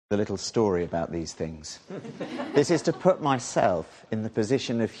a little story about these things. This is to put myself in the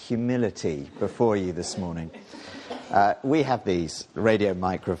position of humility before you this morning. We have these radio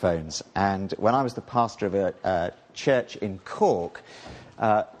microphones, and when I was the pastor of a church in Cork,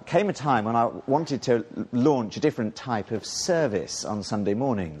 came a time when I wanted to launch a different type of service on Sunday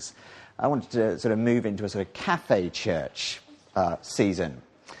mornings. I wanted to sort of move into a sort of cafe church season.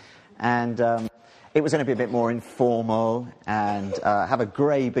 And it was going to be a bit more informal and have a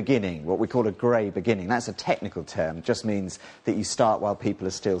grey beginning, what we call a grey beginning. That's a technical term. It just means that you start while people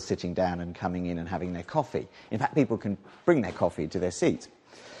are still sitting down and coming in and having their coffee. In fact, people can bring their coffee to their seats.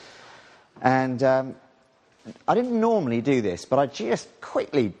 And I didn't normally do this, but I just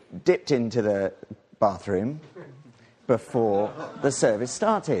quickly dipped into the bathroom before the service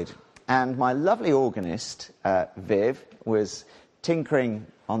started. And my lovely organist, Viv, was tinkering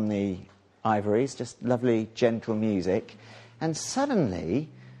on the ivories, just lovely, gentle music. And suddenly,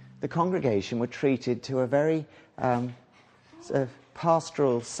 the congregation were treated to a very sort of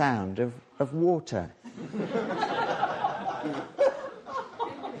pastoral sound of water.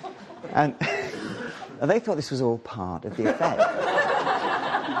 And they thought this was all part of the effect.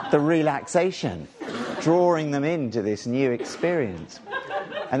 The relaxation, drawing them into this new experience.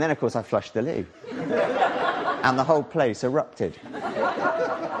 And then, of course, I flushed the loo. And the whole place erupted.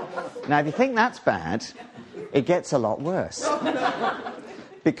 Now, if you think that's bad, it gets a lot worse.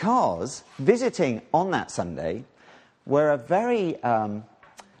 Because visiting on that Sunday were a very, how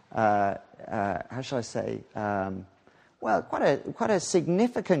shall I say, well, quite a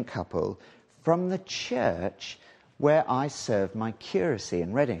significant couple from the church where I served my curacy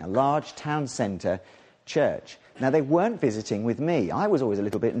in Reading, a large town centre church. Now, they weren't visiting with me. I was always a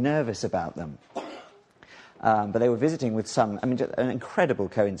little bit nervous about them. But they were visiting with just an incredible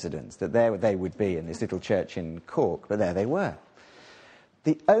coincidence that there they would be in this little church in Cork, but there they were.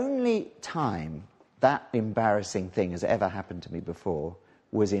 The only time that embarrassing thing has ever happened to me before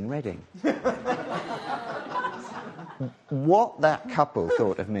was in Reading. What that couple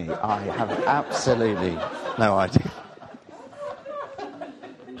thought of me, I have absolutely no idea.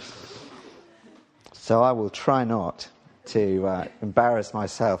 So I will try not to embarrass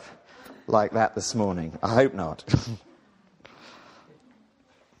myself like that this morning. I hope not.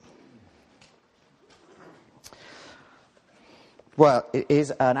 Well, it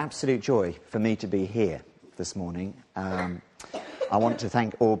is an absolute joy for me to be here this morning. I want to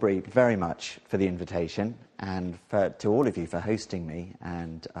thank Aubrey very much for the invitation and to all of you for hosting me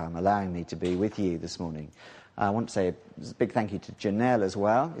and allowing me to be with you this morning. I want to say a big thank you to Janelle as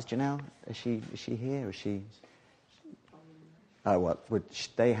well. Is Janelle, is she here? Is she... Oh, well,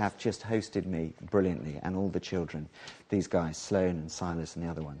 they have just hosted me brilliantly, and all the children, these guys, Sloane and Silas and the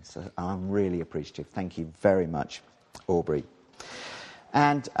other ones. So I'm really appreciative. Thank you very much, Aubrey.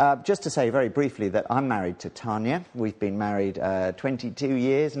 And just to say very briefly that I'm married to Tanya. We've been married 22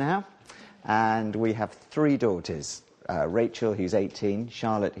 years now, and we have 3 daughters, Rachel, who's 18,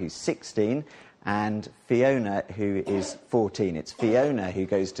 Charlotte, who's 16, and Fiona, who is 14. It's Fiona who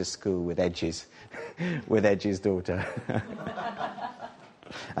goes to school with Edge's daughter.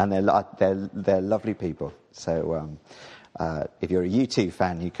 And they're lovely people. So if you're a U2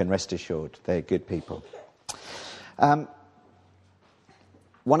 fan, you can rest assured they're good people. One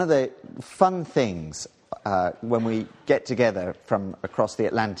of the fun things when we get together from across the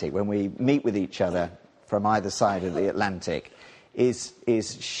Atlantic, when we meet with each other from either side of the Atlantic, is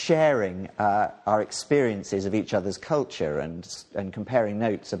sharing our experiences of each other's culture and comparing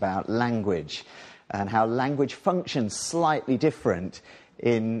notes about language and how language functions slightly different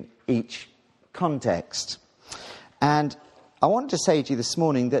in each context. And I wanted to say to you this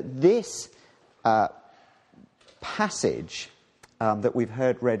morning that this passage that we've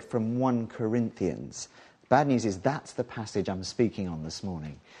heard read from 1 Corinthians, bad news is that's the passage I'm speaking on this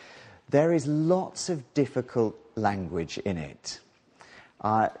morning. There is lots of difficult language in it.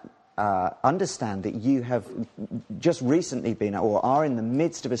 I understand that you have just recently been or are in the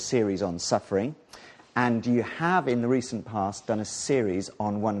midst of a series on suffering, and you have in the recent past done a series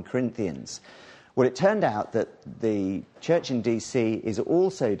on 1 Corinthians. Well, it turned out that the church in DC is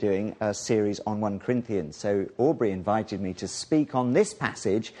also doing a series on 1 Corinthians. So Aubrey invited me to speak on this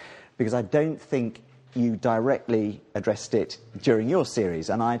passage because I don't think you directly addressed it during your series,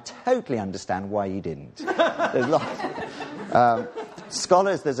 and I totally understand why you didn't. There's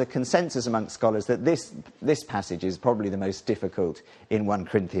scholars, there's a consensus amongst scholars that this passage is probably the most difficult in 1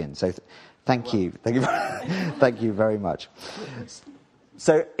 Corinthians. So thank you very much.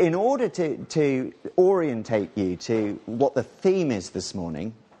 So in order to orientate you to what the theme is this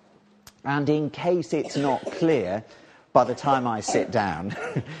morning, and in case it's not clear, by the time I sit down.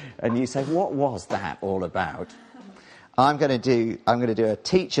 And you say, what was that all about? I'm going to do a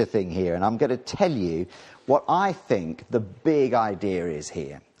teacher thing here, and I'm going to tell you what I think the big idea is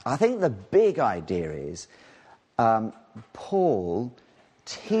here. I think the big idea is Paul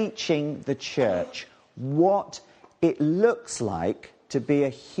teaching the church what it looks like to be a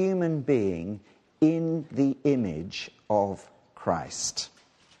human being in the image of Christ.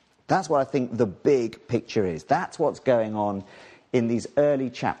 That's what I think the big picture is. That's what's going on in these early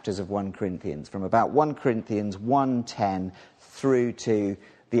chapters of 1 Corinthians, from about 1 Corinthians 1:10 through to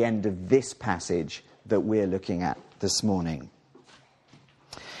the end of this passage that we're looking at this morning.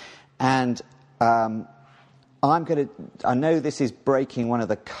 And I know this is breaking one of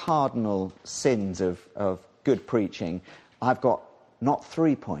the cardinal sins of good preaching. I've got not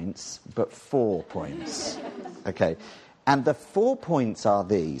 3 points, but 4 points. Okay. And the 4 points are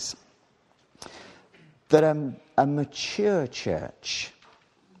these. That a mature church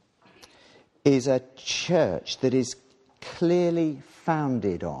is a church that is clearly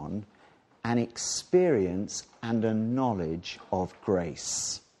founded on an experience and a knowledge of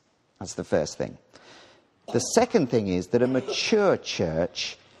grace. That's the first thing. The second thing is that a mature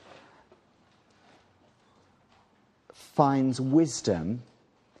church finds wisdom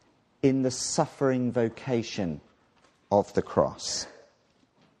in the suffering vocation of the cross.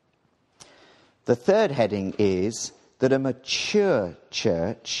 The third heading is that a mature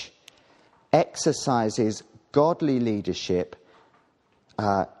church exercises godly leadership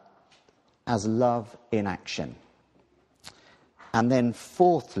as love in action. And then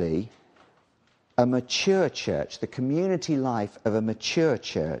fourthly, a mature church, the community life of a mature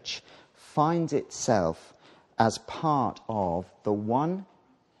church, finds itself as part of the one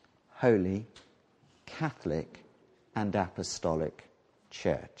holy, Catholic and Apostolic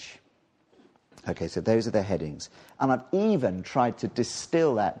Church. Okay, so those are the headings. And I've even tried to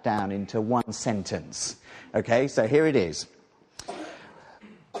distill that down into one sentence. Okay, so here it is.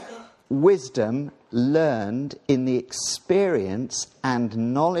 Wisdom learned in the experience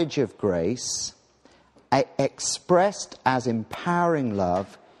and knowledge of grace, expressed as empowering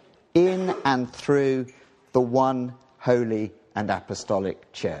love in and through the one holy and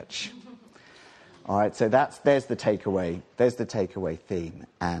apostolic church. All right, so there's the takeaway. There's the takeaway theme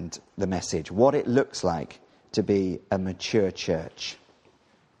and the message. What it looks like to be a mature church.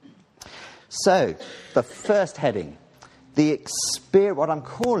 So, the first heading, what I'm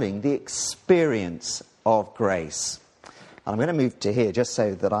calling the experience of grace. And I'm going to move to here just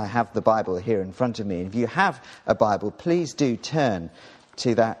so that I have the Bible here in front of me. And if you have a Bible, please do turn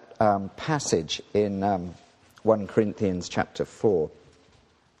to that passage in 1 Corinthians chapter 4.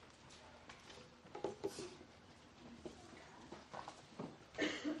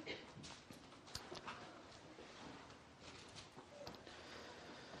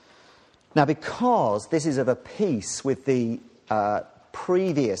 Now, because this is of a piece with the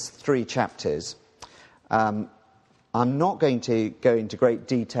previous 3 chapters, I'm not going to go into great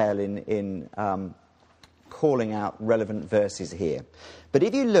detail in calling out relevant verses here. But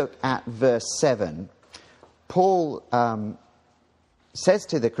if you look at verse 7, Paul says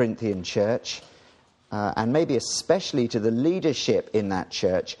to the Corinthian church, and maybe especially to the leadership in that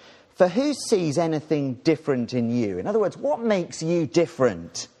church, "For who sees anything different in you?" In other words, what makes you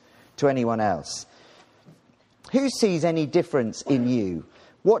different to anyone else? Who sees any difference in you?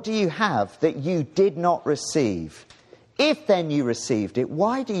 What do you have that you did not receive? If then you received it,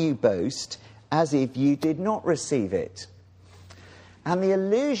 why do you boast as if you did not receive it? And the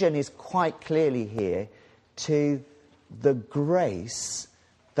allusion is quite clearly here to the grace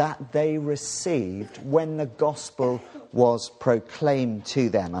that they received when the gospel was proclaimed to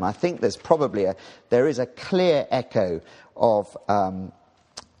them. And I think there is a clear echo of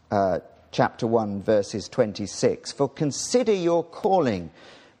chapter 1, verses 26. "For consider your calling,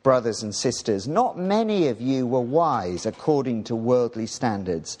 brothers and sisters. Not many of you were wise according to worldly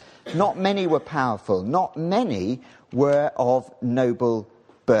standards. Not many were powerful. Not many were of noble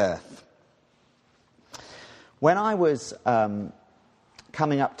birth." When I was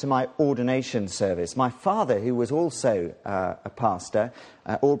coming up to my ordination service, my father, who was also a pastor,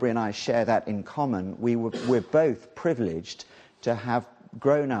 Aubrey and I share that in common, we're both privileged to have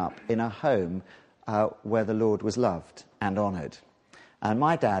grown up in a home where the Lord was loved and honoured. And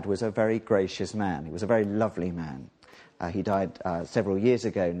my dad was a very gracious man. He was a very lovely man. He died several years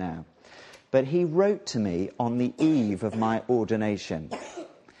ago now. But he wrote to me on the eve of my ordination.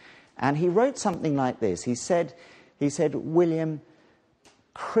 And he wrote something like this. He said, "William,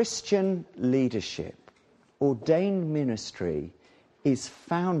 Christian leadership, ordained ministry, is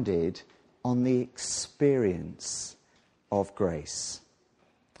founded on the experience of grace.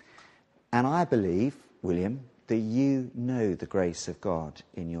 And I believe, William, that you know the grace of God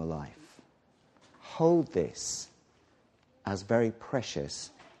in your life. Hold this as very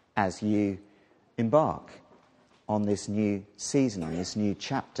precious as you embark on this new season, on this new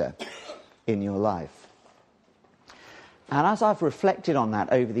chapter in your life. And as I've reflected on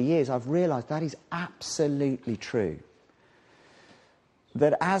that over the years, I've realised that is absolutely true.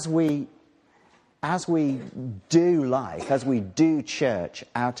 That as we do life, as we do church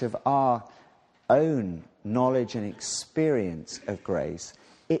out of our own knowledge and experience of grace,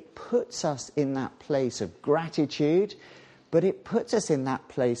 it puts us in that place of gratitude, but it puts us in that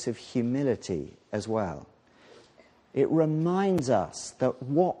place of humility as well. It reminds us that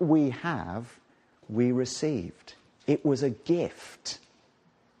what we have, we received. It was a gift.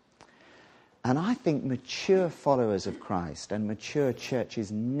 And I think mature followers of Christ and mature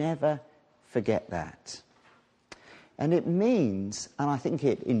churches never forget that. And it means, and I think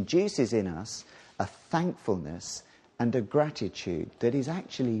it induces in us, a thankfulness and a gratitude that is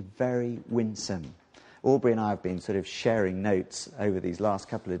actually very winsome. Aubrey and I have been sort of sharing notes over these last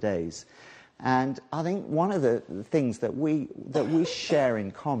couple of days. And I think one of the things that we share in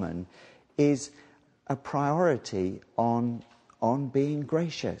common is a priority on being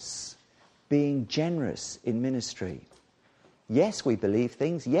gracious, being generous in ministry. Yes, we believe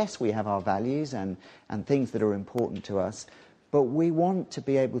things. Yes, we have our values and things that are important to us. But we want to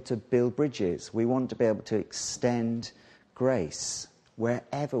be able to build bridges. We want to be able to extend grace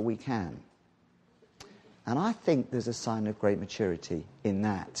wherever we can. And I think there's a sign of great maturity in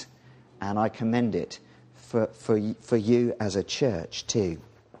that. And I commend it for you as a church too.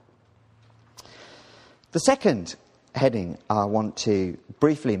 The second heading I want to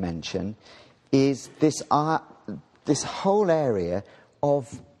briefly mention is this whole area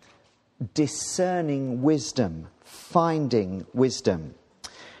of discerning wisdom, finding wisdom.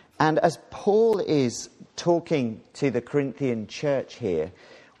 And as Paul is talking to the Corinthian church here,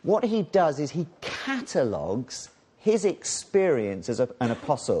 what he does is he catalogues his experience as an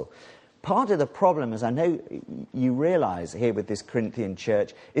apostle. Part of the problem, as I know you realise here with this Corinthian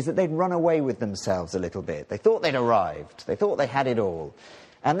church, is that they'd run away with themselves a little bit. They thought they'd arrived. They thought they had it all.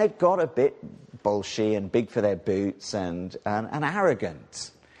 And they'd got a bit bolshy and big for their boots and arrogant.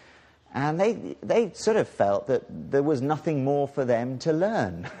 And they sort of felt that there was nothing more for them to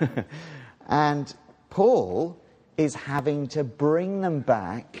learn. And Paul is having to bring them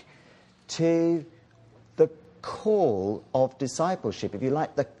back to the call of discipleship, if you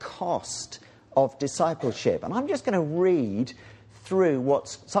like, the cost of discipleship. And I'm just going to read through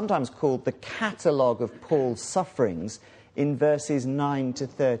what's sometimes called the catalogue of Paul's sufferings in verses 9 to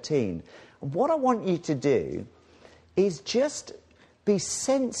 13. And what I want you to do is just be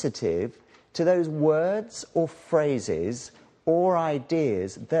sensitive to those words or phrases or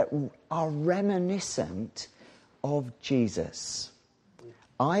ideas that are reminiscent of Jesus,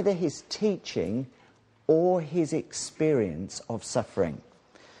 either his teaching or his experience of suffering.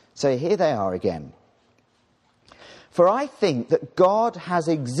 So here they are again. For I think that God has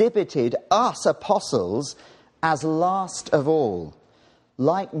exhibited us apostles as last of all,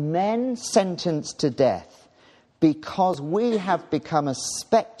 like men sentenced to death, because we have become a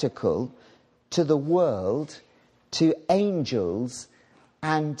spectacle to the world, to angels,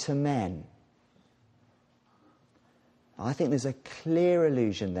 and to men. I think there's a clear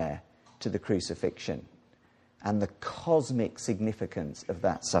allusion there to the crucifixion and the cosmic significance of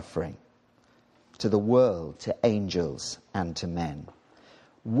that suffering, to the world, to angels, and to men.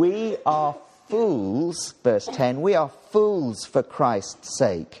 We are fools, verse 10, we are fools for Christ's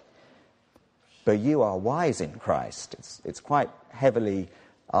sake, but you are wise in Christ. It's quite heavily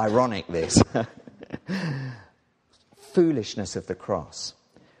ironic, this. Foolishness of the cross.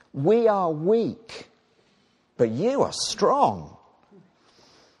 We are weak, but you are strong.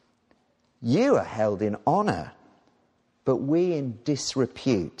 You are held in honour, but we in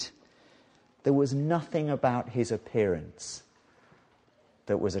disrepute. There was nothing about his appearance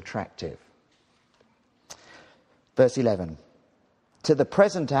that was attractive. Verse 11. To the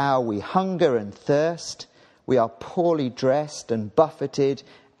present hour we hunger and thirst. We are poorly dressed and buffeted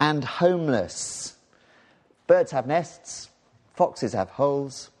and homeless. Birds have nests, foxes have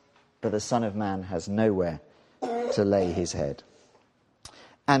holes, but the Son of Man has nowhere to lay his head.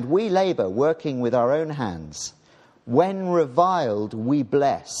 And we labour, working with our own hands. When reviled, we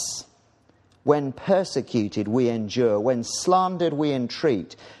bless. When persecuted, we endure. When slandered, we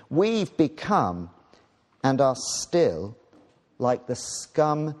entreat. We've become, and are still, like the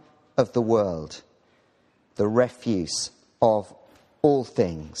scum of the world, the refuse of all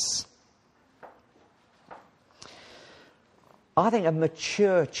things. I think a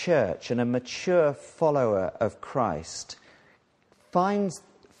mature church and a mature follower of Christ finds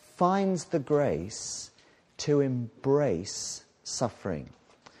the grace to embrace suffering.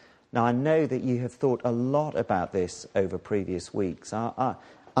 Now, I know that you have thought a lot about this over previous weeks, and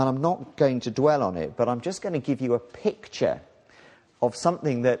I'm not going to dwell on it, but I'm just going to give you a picture of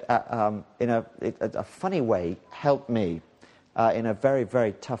something that, in a funny way, helped me in a very,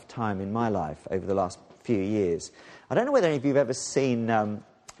 very tough time in my life over the last few years. I don't know whether any of you have ever seen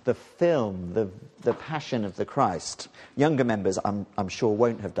the film, The Passion of the Christ. Younger members, I'm sure,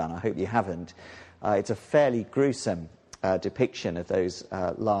 won't have done. I hope you haven't. It's a fairly gruesome depiction of those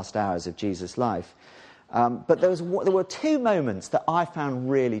last hours of Jesus' life. But there were two moments that I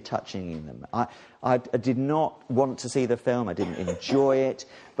found really touching in them. I did not want to see the film. I didn't enjoy it.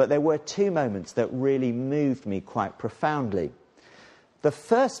 But there were two moments that really moved me quite profoundly. The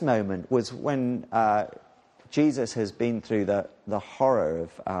first moment was when Jesus has been through the horror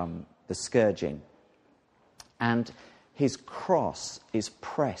of the scourging, and his cross is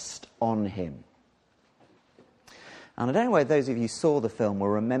pressed on him. And I don't know whether those of you who saw the film will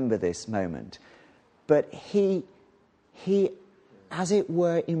remember this moment, but he, as it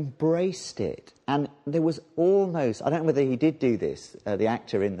were, embraced it. And there was almost, I don't know whether he did do this, the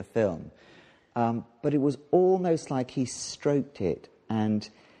actor in the film, but it was almost like he stroked it and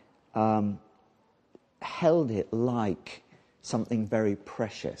held it like something very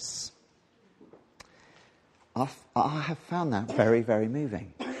precious. I have found that very, very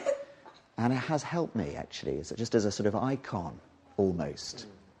moving. And it has helped me, actually, just as a sort of icon, almost.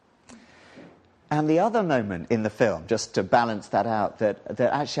 And the other moment in the film, just to balance that out, that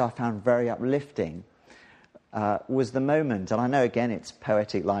actually I found very uplifting, was the moment, and I know, again, it's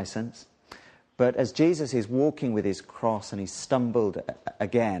poetic license, but as Jesus is walking with his cross and he stumbled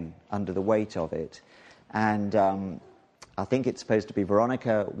again under the weight of it, and I think it's supposed to be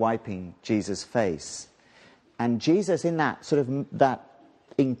Veronica wiping Jesus' face, and Jesus, in that sort of that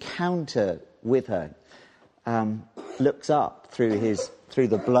encounter with her, looks up through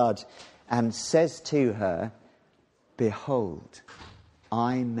the blood and says to her, "Behold,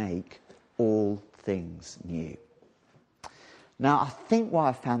 I make all things new." Now, I think why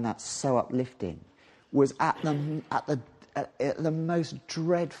I found that so uplifting was at the most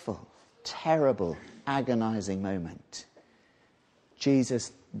dreadful, terrible, agonizing moment,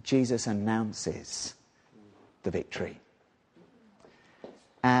 Jesus announces the victory.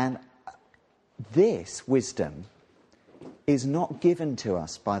 And this wisdom is not given to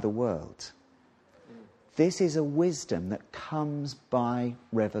us by the world. This is a wisdom that comes by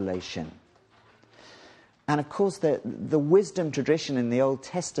revelation. And of course, the wisdom tradition in the Old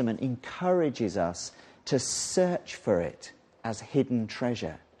Testament encourages us to search for it as hidden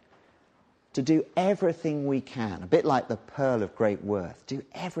treasure, to do everything we can, a bit like the pearl of great worth, do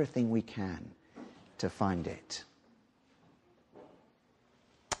everything we can to find it.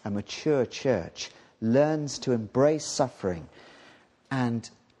 A mature church learns to embrace suffering and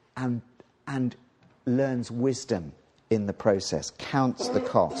learns wisdom in the process, counts the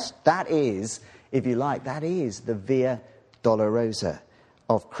cost. That is, if you like, that is the via dolorosa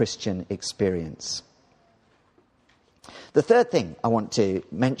of Christian experience. The third thing I want to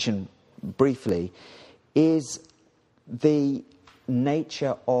mention briefly is the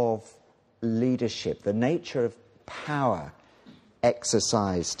nature of leadership, the nature of power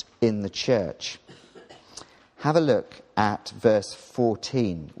exercised in the church. Have a look at verse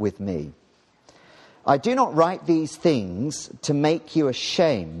 14 with me. "I do not write these things to make you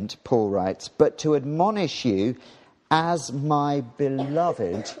ashamed," Paul writes, "but to admonish you as my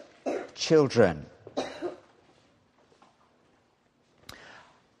beloved children."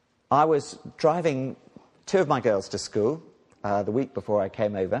 I was driving two of my girls to school the week before I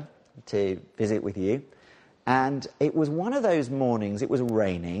came over to visit with you. And it was one of those mornings, it was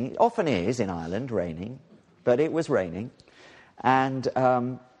raining. It often is in Ireland, raining. But it was raining. And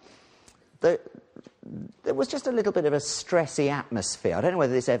there was just a little bit of a stressy atmosphere. I don't know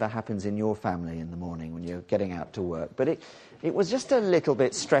whether this ever happens in your family in the morning when you're getting out to work. But it was just a little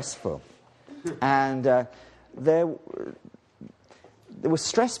bit stressful. And there was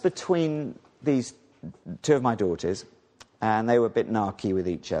stress between these two of my daughters. And they were a bit narky with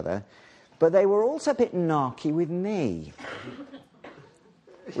each other. But they were also a bit narky with me,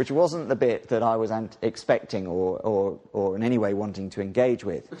 which wasn't the bit that I was expecting or in any way wanting to engage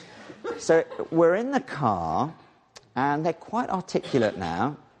with. So we're in the car, and they're quite articulate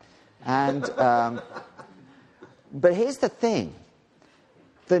now. And but here's the thing.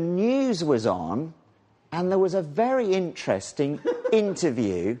 The news was on, and there was a very interesting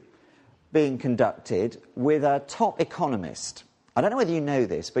interview being conducted with a top economist I don't know whether you know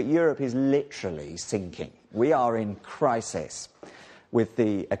this, but Europe is literally sinking. We are in crisis with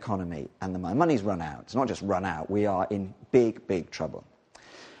the economy and the money. Money's run out. It's not just run out. We are in big, big trouble.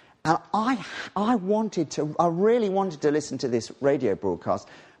 And I really wanted to listen to this radio broadcast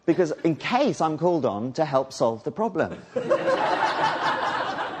because in case I'm called on to help solve the problem.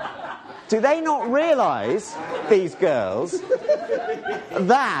 Do they not realise, these girls,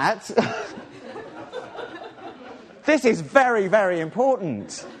 that this is very, very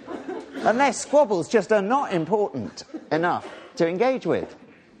important? And their squabbles just are not important enough to engage with.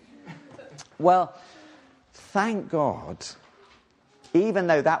 Well, thank God, even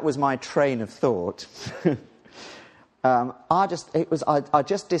though that was my train of thought, I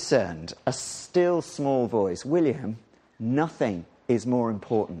just discerned a still small voice. William, nothing is more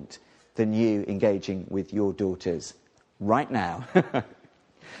important than you engaging with your daughters right now.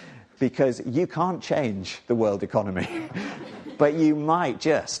 Because you can't change the world economy. But you might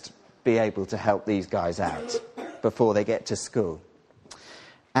just be able to help these guys out before they get to school.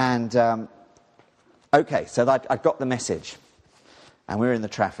 And, okay, so I got the message. And we're in the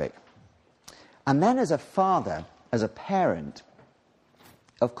traffic. And then as a father, as a parent,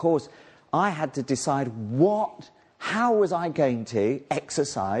 of course, I had to decide how was I going to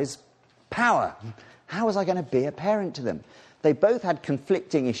exercise power? How was I going to be a parent to them? They both had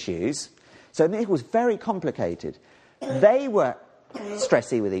conflicting issues, so it was very complicated. They were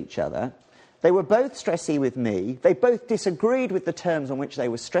stressy with each other. They were both stressy with me. They both disagreed with the terms on which they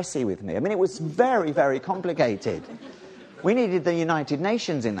were stressy with me. I mean, it was very, very complicated. We needed the United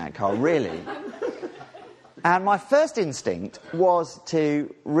Nations in that car, really. And my first instinct was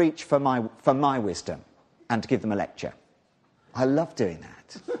to reach for my wisdom and to give them a lecture. I love doing that.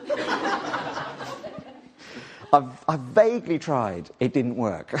 I've vaguely tried. It didn't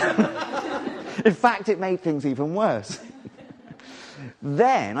work. In fact, it made things even worse.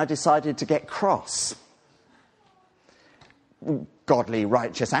 Then I decided to get cross. Godly,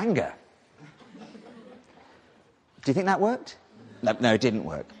 righteous anger. Do you think that worked? No, it didn't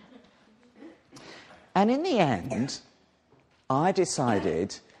work. And in the end, I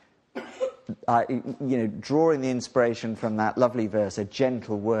decided, drawing the inspiration from that lovely verse, a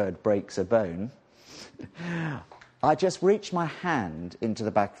gentle word breaks a bone, I just reached my hand into the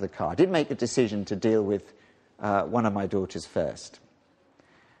back of the car. I did make a decision to deal with one of my daughters first.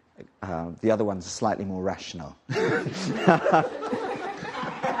 The other one's slightly more rational.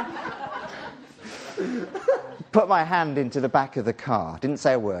 Put my hand into the back of the car, didn't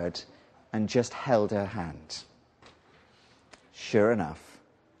say a word, and just held her hand. Sure enough,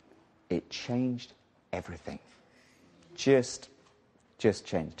 it changed everything. Just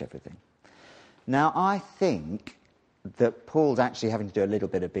changed everything. Now, I think that Paul's actually having to do a little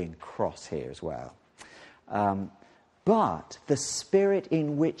bit of being cross here as well. But the spirit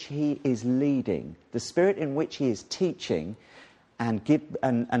in which he is leading, the spirit in which he is teaching and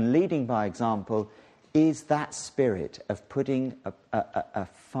leading by example, is that spirit of putting a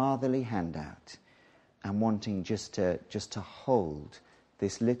fatherly hand out and wanting just to hold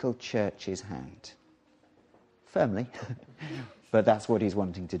this little church's hand. Firmly. But that's what he's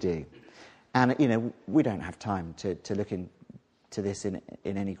wanting to do. And, we don't have time to look into this in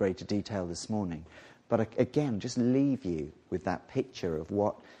any greater detail this morning. But again, just leave you with that picture of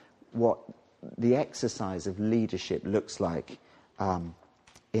what the exercise of leadership looks like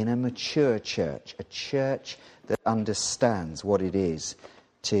in a mature church, a church that understands what it is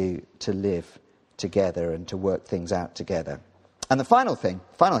to live together and to work things out together. And the final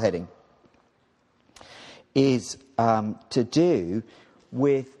heading, is to do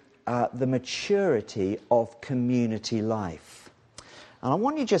with the maturity of community life. And I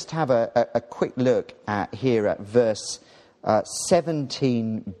want you just to have a quick look here at verse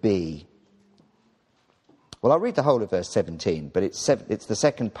 17b. Well, I'll read the whole of verse 17, but it's the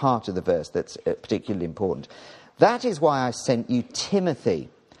second part of the verse that's particularly important. That is why I sent you Timothy,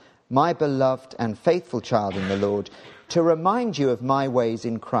 my beloved and faithful child in the Lord, to remind you of my ways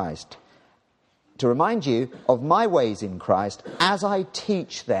in Christ. To remind you of my ways in Christ as I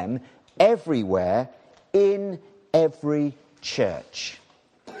teach them everywhere in every church.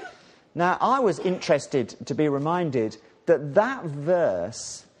 Now, I was interested to be reminded that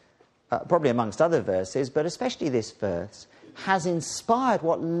verse, probably amongst other verses, but especially this verse, has inspired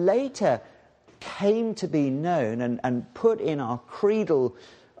what later came to be known and put in our creedal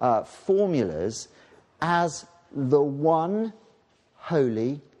formulas as the one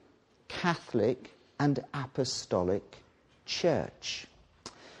holy, Catholic and apostolic church.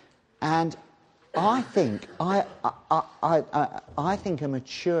 And I think I think a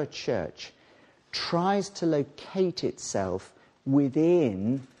mature church tries to locate itself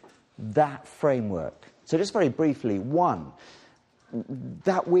within that framework. So just very briefly, one,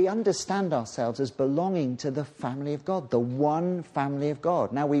 that we understand ourselves as belonging to the family of God, the one family of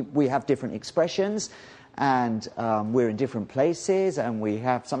God. Now, we have different expressions, and we're in different places, and we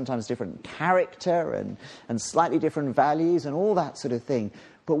have sometimes different character and slightly different values and all that sort of thing.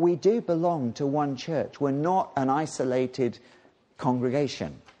 But we do belong to one church. We're not an isolated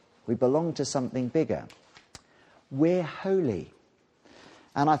congregation. We belong to something bigger. We're holy.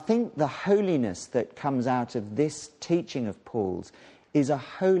 And I think the holiness that comes out of this teaching of Paul's is a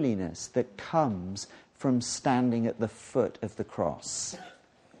holiness that comes from standing at the foot of the cross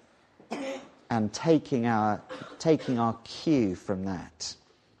and taking our cue from that.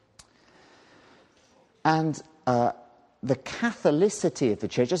 And the Catholicity of the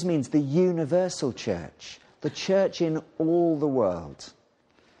church just means the universal church, the church in all the world.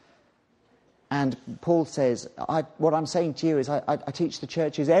 And Paul says, what I'm saying to you is I teach the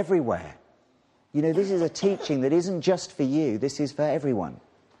churches everywhere. You know, this is a teaching that isn't just for you, this is for everyone.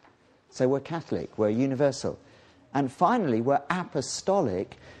 So we're Catholic, we're universal. And finally, we're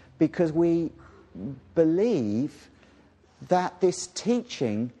apostolic because we believe that this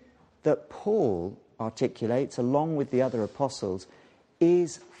teaching that Paul articulates, along with the other apostles,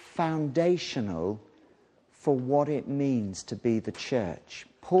 is foundational for what it means to be the church.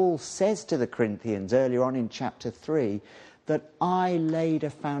 Paul says to the Corinthians earlier on in chapter 3 that I laid a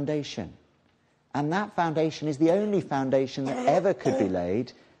foundation. And that foundation is the only foundation that ever could be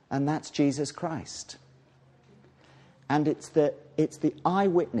laid, and that's Jesus Christ. And it's the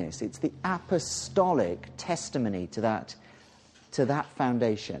eyewitness, it's the apostolic testimony to that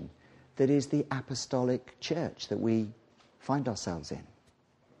foundation that is the apostolic church that we find ourselves in.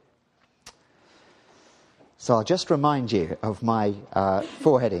 So I'll just remind you of my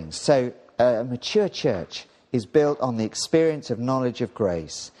 4 headings. So a mature church is built on the experience of knowledge of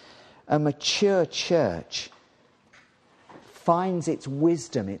grace. A mature church finds its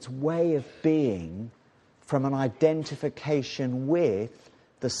wisdom, its way of being, from an identification with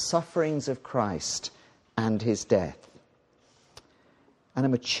the sufferings of Christ and his death. And a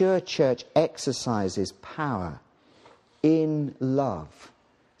mature church exercises power in love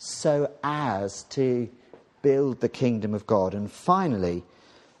so as to build the kingdom of God. And finally,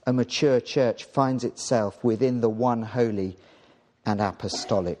 a mature church finds itself within the one holy and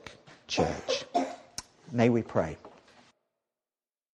apostolic church. May we pray.